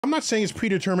I'm not saying it's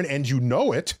predetermined and you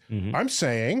know it. I'm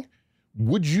saying,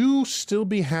 would you still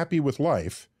be happy with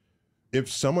life if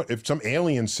some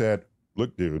alien said,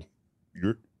 look, dude,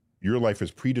 your life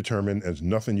is predetermined, there's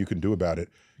nothing you can do about it.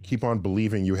 Keep on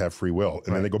believing you have free will.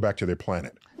 And then they go back to their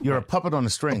planet. You're a puppet on a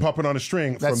string. A puppet on a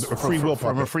string from a free will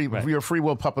puppet. You're a free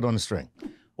will puppet on a string.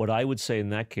 What I would say in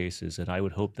that case is that I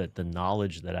would hope that the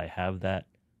knowledge that I have that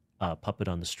puppet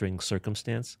on the string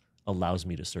circumstance allows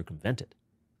me to circumvent it.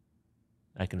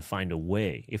 I can find a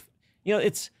way. If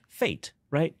it's fate,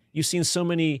 right? You've seen so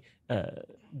many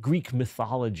Greek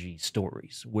mythology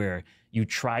stories where you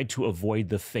try to avoid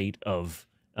the fate of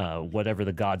whatever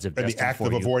the gods have destined for you. And the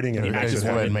act of avoiding it is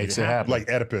what makes it happen. Like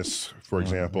Oedipus, for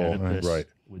example. Oedipus right.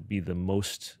 would be the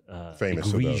most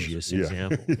famous egregious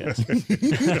example. Yes.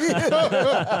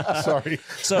 Sorry.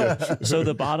 So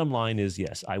the bottom line is,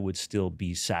 yes, I would still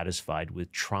be satisfied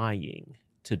with trying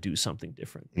to do something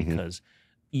different, because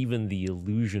even the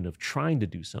illusion of trying to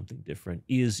do something different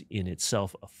is in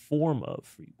itself a form of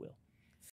free will.